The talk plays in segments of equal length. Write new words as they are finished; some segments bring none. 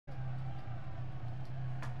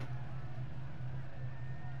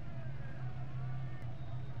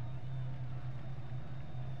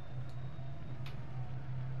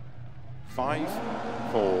5,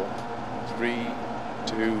 4, 3,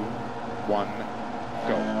 2, 1,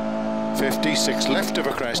 go. 56 left of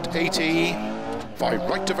a crest, 80. 5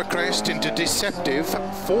 right of a crest into deceptive,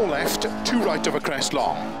 4 left, 2 right of a crest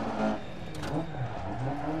long.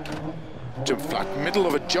 To flat middle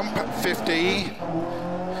of a jump, 50.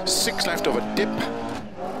 6 left of a dip.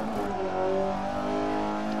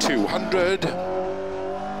 200.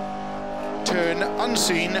 Turn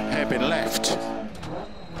unseen, hairpin left.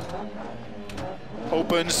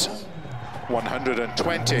 Opens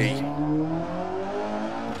 120.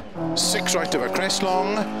 6 right of a crest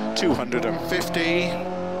long, 250.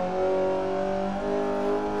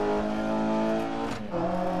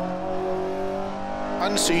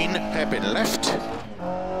 Unseen, hairpin left.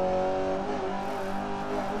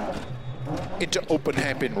 Into open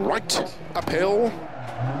hairpin right, uphill.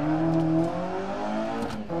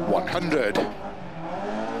 100.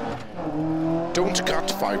 Don't cut,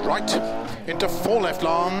 5 right. Into 4 left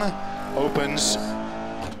long, opens.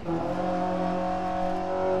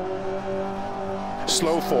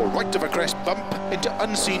 Slow 4 right of a crest bump into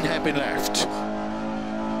unseen hairpin left.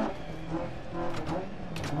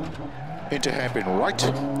 Into hairpin right,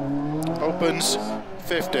 opens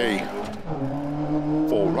 50.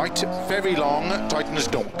 4 right, very long, tightens,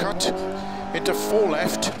 don't cut. Into 4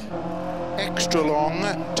 left, extra long,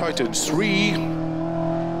 tightens 3.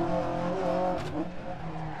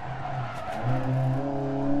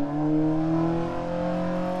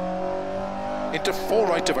 Into 4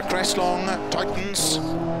 right of a crest long, tightens.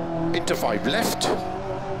 Into 5 left.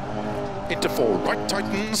 Into 4 right,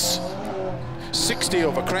 tightens. 60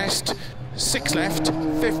 over crest. 6 left,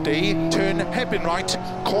 50, turn hairpin right,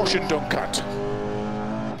 caution, don't cut.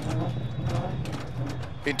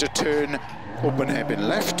 Into turn, open hairpin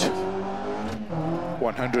left.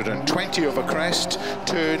 120 over crest,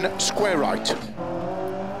 turn square right.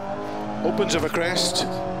 Opens over crest,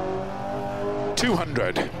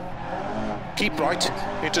 200. Keep right,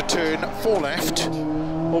 into turn 4 left.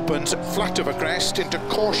 Opens flat of a crest into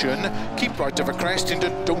caution, keep right of a crest into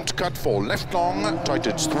don't cut 4 left long,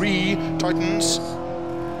 tightens 3, tightens.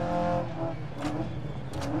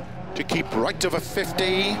 To keep right of a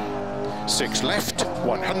 50, 6 left,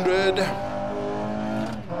 100.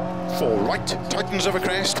 4 right, tightens of a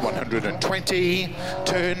crest, 120.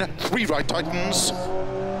 Turn 3 right, tightens.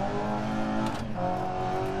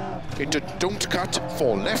 Into don't cut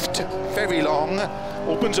 4 left, very long.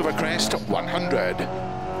 Opens of a crest, 100.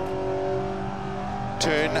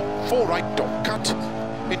 Turn 4 right, don't cut.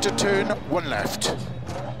 Into turn 1 left.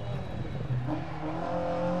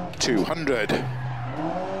 200.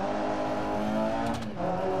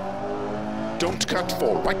 Don't cut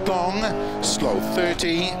 4 right long, slow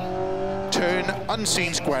 30. Turn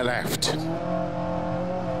unseen square left.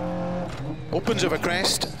 Opens of a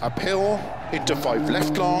crest, uphill, into 5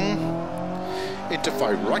 left long. Into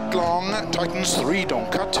 5 right long, tightens 3,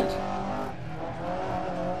 don't cut.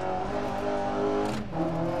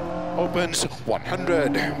 Opens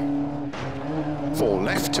 100. 4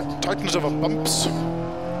 left, tightens over bumps.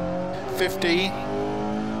 50.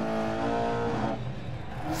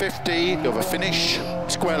 50 over finish,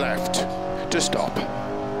 square left to stop.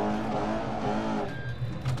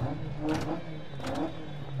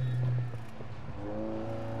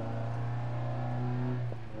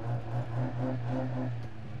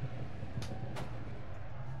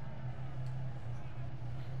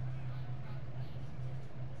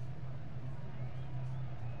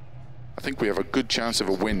 I think we have a good chance of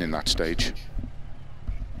a win in that stage.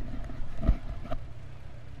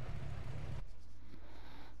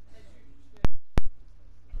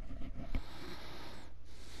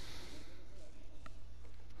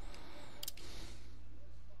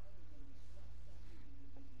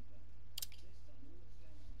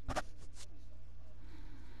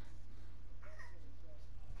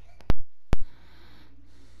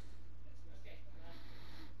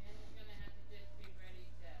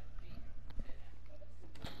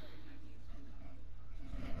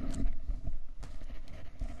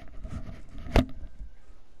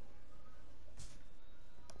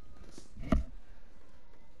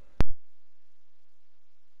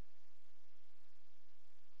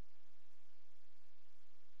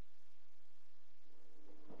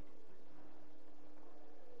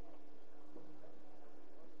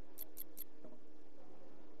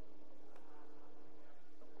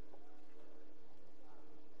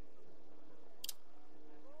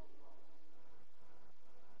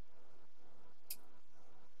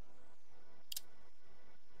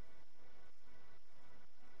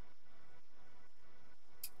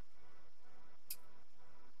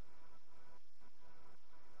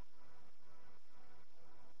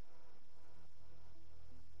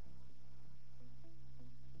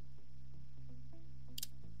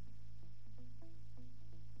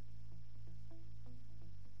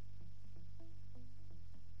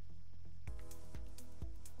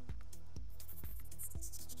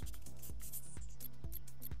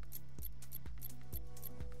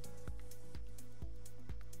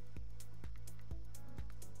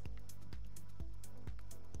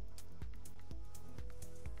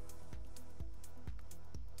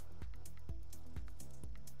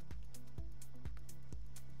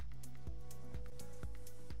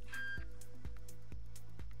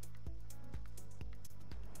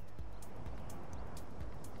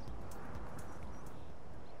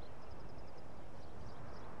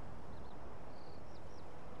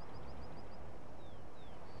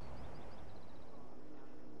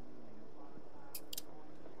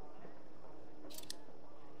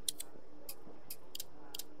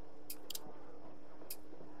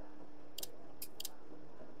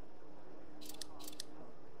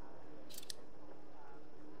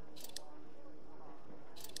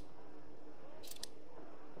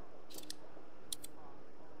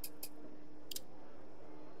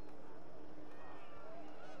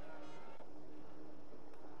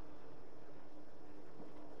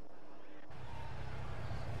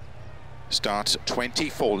 Starts 20,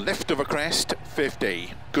 4 left of a crest,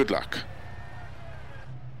 50. Good luck.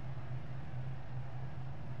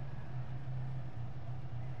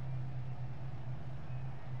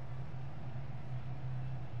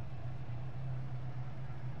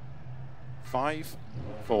 Five,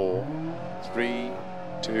 4, 3,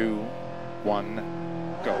 2, 1,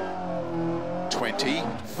 go. 20,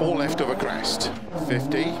 4 left of a crest,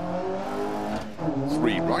 50,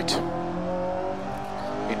 3 right,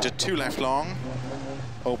 into 2 left long,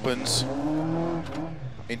 opens,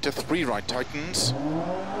 into 3 right tightens,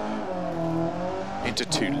 into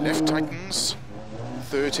 2 left tightens,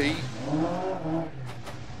 30,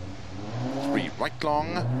 3 right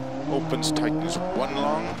long, opens, tightens 1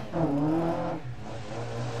 long,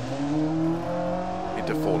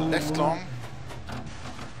 into 4 left long,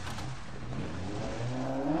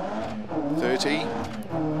 30,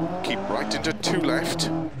 keep right into 2 left,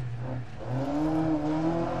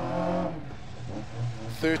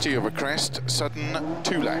 30 over crest, sudden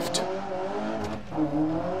 2 left,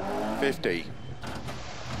 50,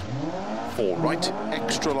 4 right,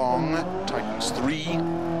 extra long, tightens 3,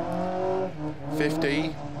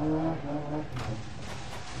 50,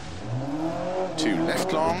 2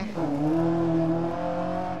 left long,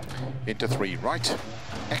 into 3 right,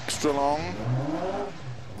 extra long,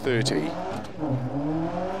 30,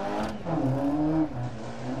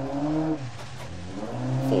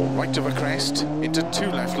 4 right of a crest, into 2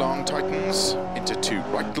 left long, tightens, into 2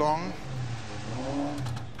 right long,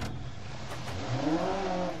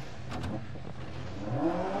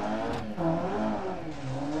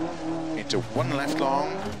 into 1 left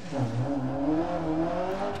long,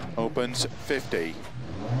 opens 50,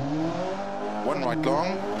 1 right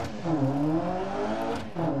long,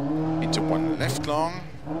 into 1 left long,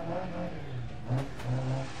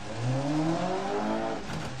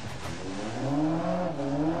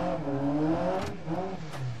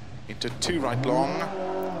 into 2 right long,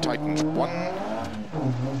 tightens 1,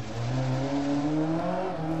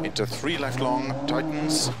 into 3 left long,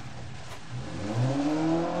 tightens,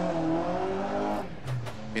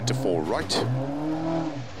 into 4 right,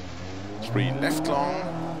 3 left long,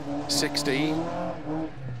 60,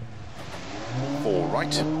 4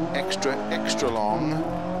 right, extra long,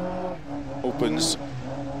 opens,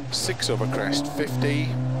 6 over crest, 50,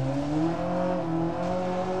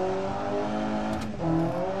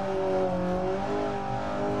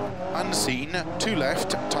 unseen, 2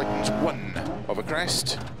 left, tightens 1 over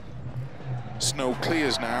crest, snow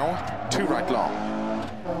clears now, 2 right long,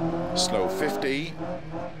 slow 50,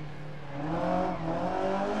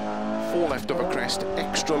 4 left over crest,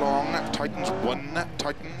 extra long, tightens 1,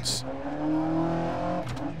 tightens,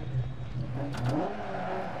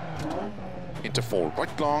 into 4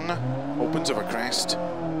 right long, opens over crest,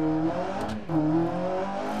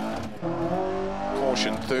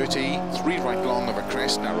 caution 30, 3 right long of a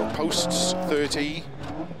crest, narrow posts 30,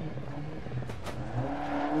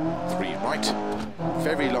 3 right,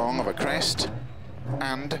 very long of a crest,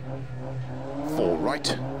 and 4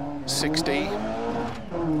 right, 60,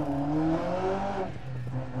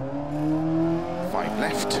 5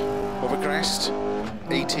 left of a crest,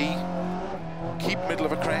 80, keep middle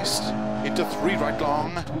of a crest, into 3 right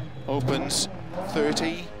long, opens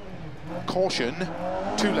 30, caution,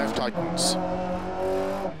 2 left tightens,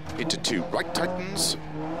 into 2 right tightens,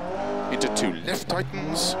 into 2 left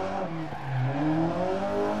tightens,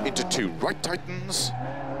 into 2 right tightens,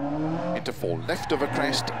 into 4 left of a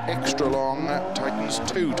crest, extra long, tightens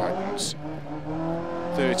 2 tightens,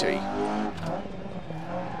 30,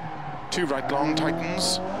 2 right long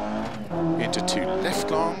tightens, into 2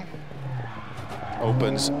 left long,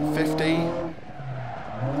 opens 50,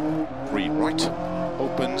 3 right,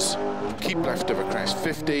 opens, keep left of a crest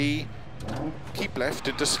 50, keep left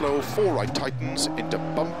into slow, 4 right tightens, into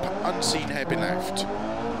bump, unseen hairpin left,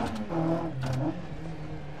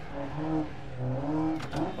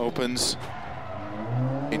 opens,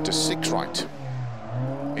 into 6 right,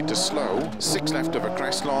 into slow, 6 left of a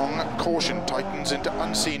crest long, caution tightens into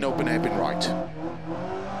unseen open hairpin right,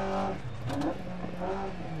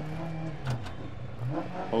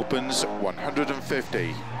 opens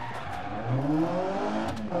 150,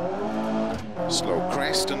 slow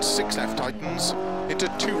crest and 6 left tightens, into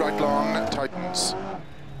 2 right long, tightens,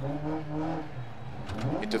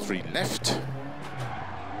 into 3 left,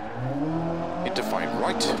 into 5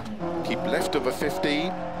 right, keep left over 50,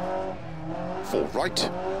 4 right,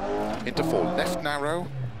 into 4 left narrow,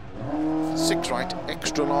 6 right,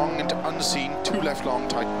 extra long, into unseen, 2 left long,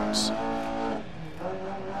 tightens,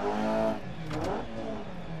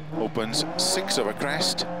 opens 6 over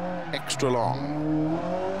crest, extra long,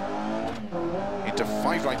 into 5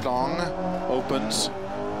 5 right long, opens,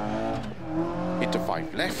 into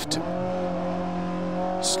 5 left,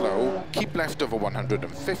 slow, keep left over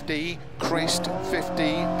 150, crest 50,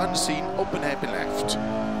 unseen, open hairpin left,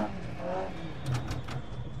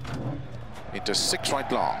 into 6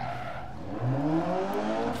 right long,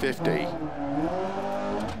 50,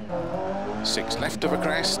 6 left over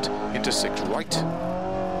crest, into 6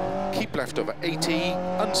 right, keep left over 80,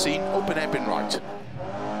 unseen, open hairpin right,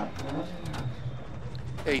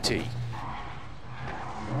 80,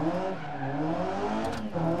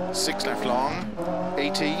 6 left long,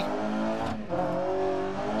 80,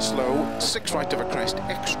 slow, 6 right over crest,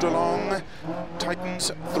 extra long,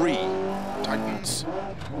 tightens, 3, tightens,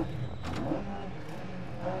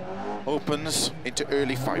 opens into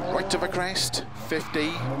early 5 right over crest,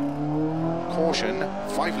 50, caution,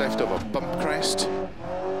 5 left over bump crest,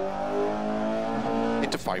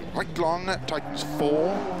 into 5 right long, tightens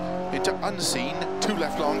 4, into unseen, 2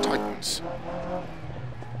 left long, tightens.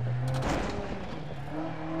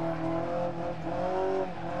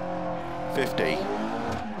 .50,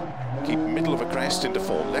 keep middle of a crest into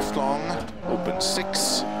 4 left long, open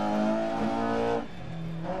 6,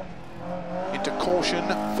 into caution,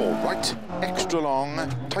 4 right, extra long,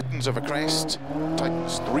 tightens over crest,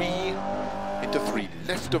 tightens 3, into 3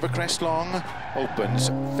 left over crest long, opens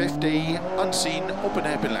 50, unseen, open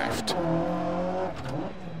hairpin left,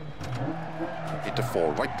 into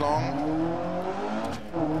 4 right long,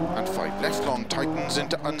 and 5 left long, tightens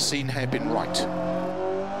into unseen, hairpin right.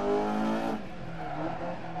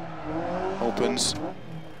 Opens,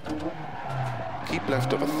 keep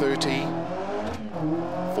left over 30,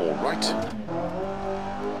 4 right,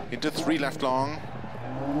 into 3 left long,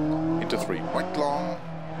 into 3 right long,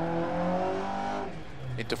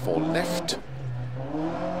 into 4 left,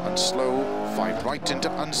 and slow, 5 right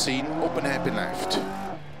into unseen, open hairpin left.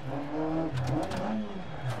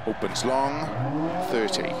 Opens long,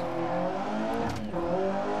 30.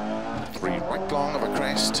 3 right long of a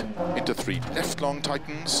crest, into 3 left long,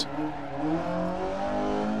 tightens,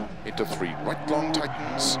 into 3 right long,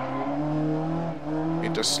 tightens,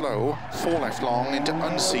 into slow, 4 left long, into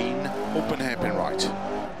unseen, open hairpin right,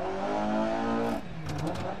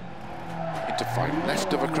 into 5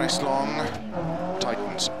 left of a crest long,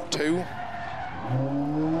 tightens 2,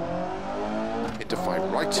 into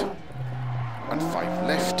 5 right, and 5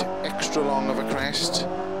 left, extra long of a crest,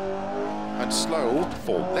 and slow,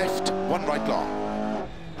 4 left, 1 right long,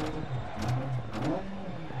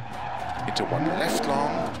 into 1 left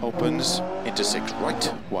long, opens, into 6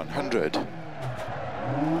 right, 100, 4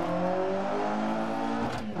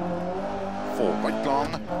 right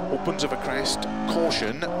long, opens of a crest,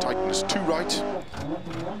 caution, tightens 2 right,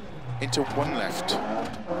 into 1 left,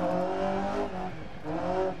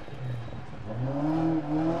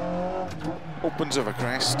 opens of a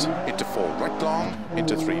crest, into 4 right long,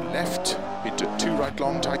 into 3 left, into 2 right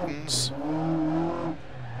long, tightens,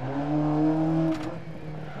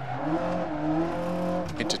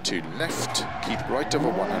 into 2 left, keep right over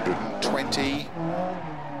 120,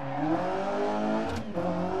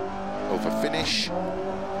 over finish,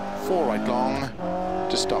 4 right long,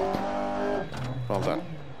 to stop. Well done.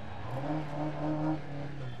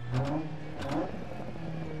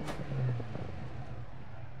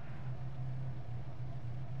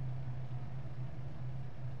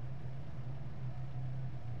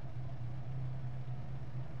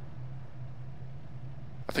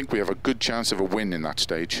 I think we have a good chance of a win in that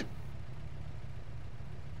stage.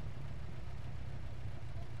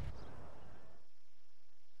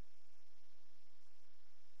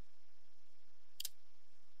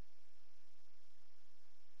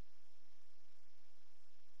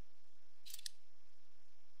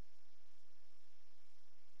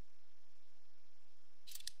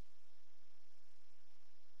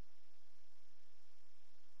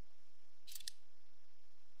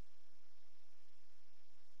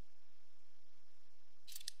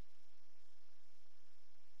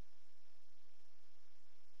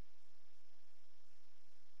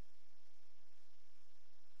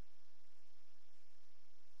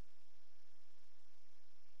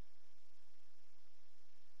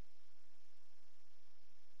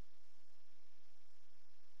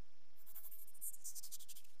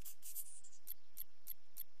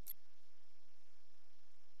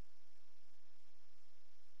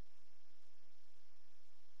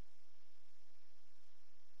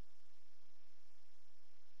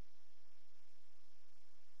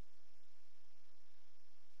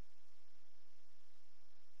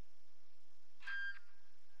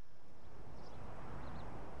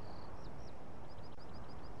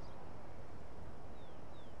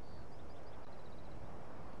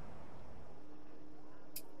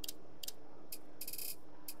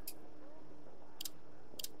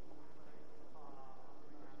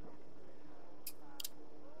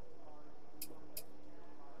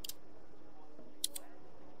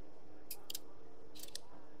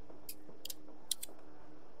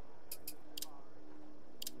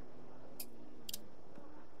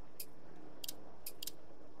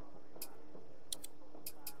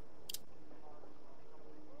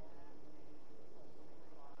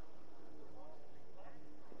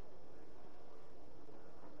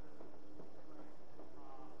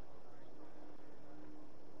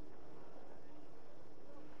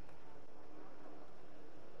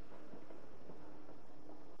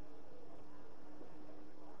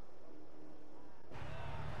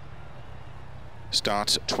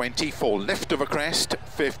 Starts 20, 4 left of a crest,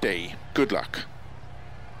 50. Good luck.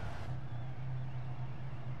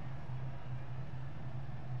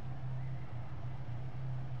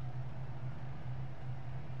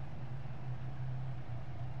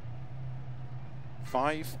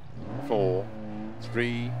 Five, 4,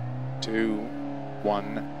 3, 2,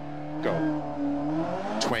 1,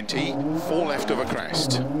 go. 20, 4 left of a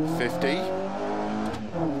crest, 50,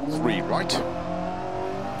 3 right,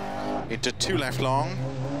 into 2 left long,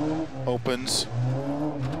 opens,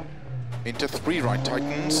 into 3 right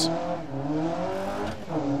tightens,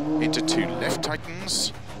 into 2 left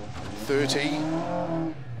tightens, 30,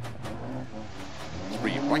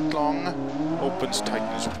 3 right long, opens,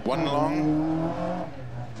 tightens 1 long,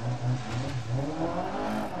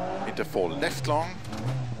 into 4 left long,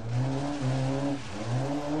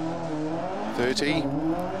 30,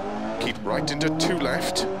 keep right into 2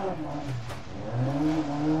 left,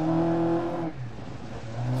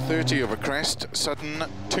 30 over crest, sudden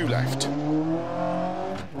 2 left,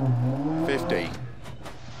 50,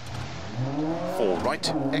 4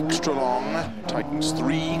 right, extra long, tightens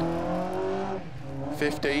 3,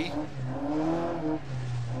 50,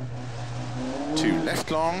 2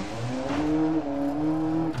 left long,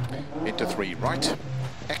 into 3 right,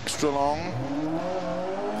 extra long,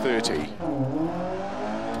 30,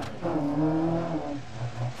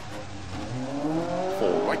 4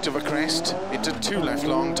 right of a crest, into 2 left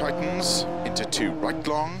long, tightens, into 2 right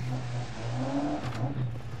long,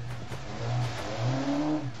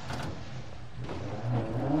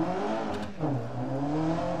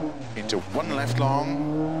 into 1 left long,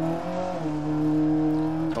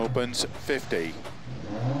 opens 50,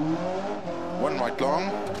 1 right long,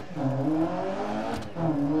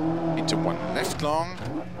 into 1 left long,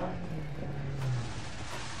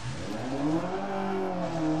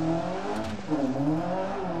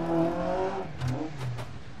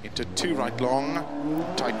 into 2 right long,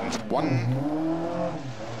 tightens 1,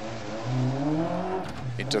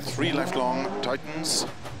 into 3 left long, tightens,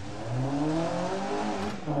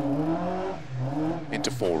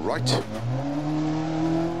 into 4 right,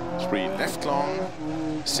 3 left long,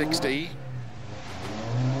 60,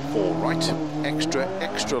 4 right,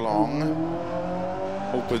 extra long,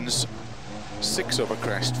 opens 6 over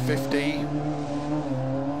crest, 50,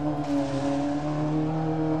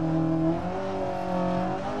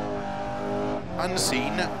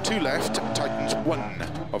 unseen, 2 left, tightens 1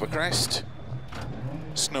 over crest,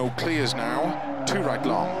 snow clears now, 2 right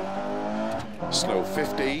long, slow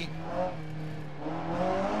 50,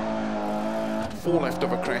 4 left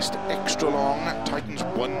over crest, extra long, tightens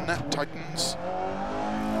 1, tightens,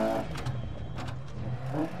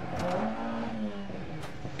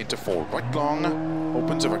 into 4 right long,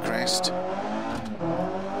 opens over crest,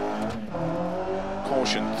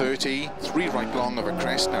 caution 30, 3 right long over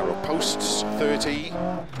crest, narrow posts 30,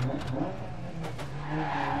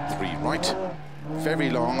 3 right, very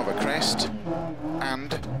long over crest,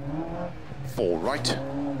 and 4 right,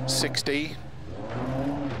 60,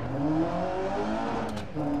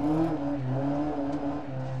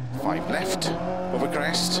 5 left over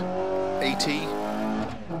crest, 80,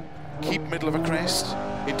 keep middle of a crest,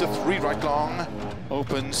 into 3 right long,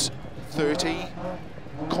 opens 30,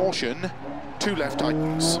 caution, 2 left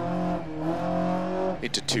tightens,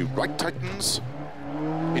 into 2 right tightens,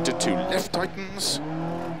 into 2 left tightens,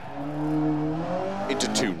 into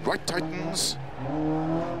 2 right tightens,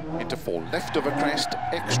 into 4 left of a crest,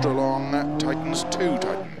 extra long, tightens 2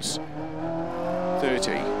 tightens,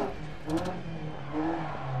 30,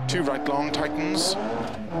 2 right long tightens,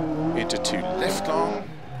 into 2 left long,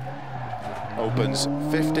 opens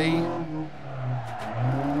 50,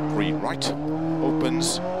 3 right,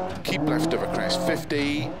 opens, keep left of a crest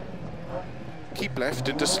 50, keep left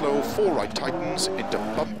into slow 4 right tightens, into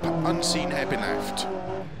bump, unseen hairpin left,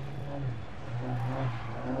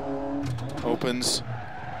 opens,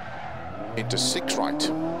 into 6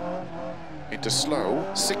 right, into slow,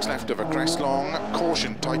 6 left of a crest long,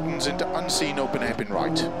 caution tightens into unseen open hairpin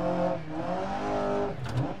right.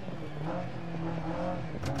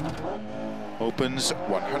 Opens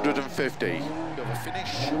 150. Over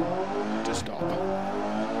finish to stop.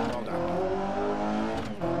 Well done.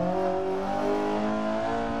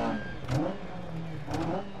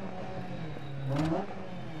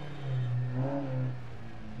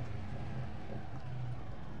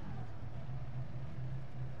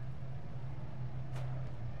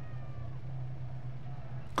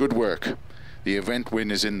 Good work. The event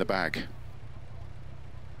win is in the bag.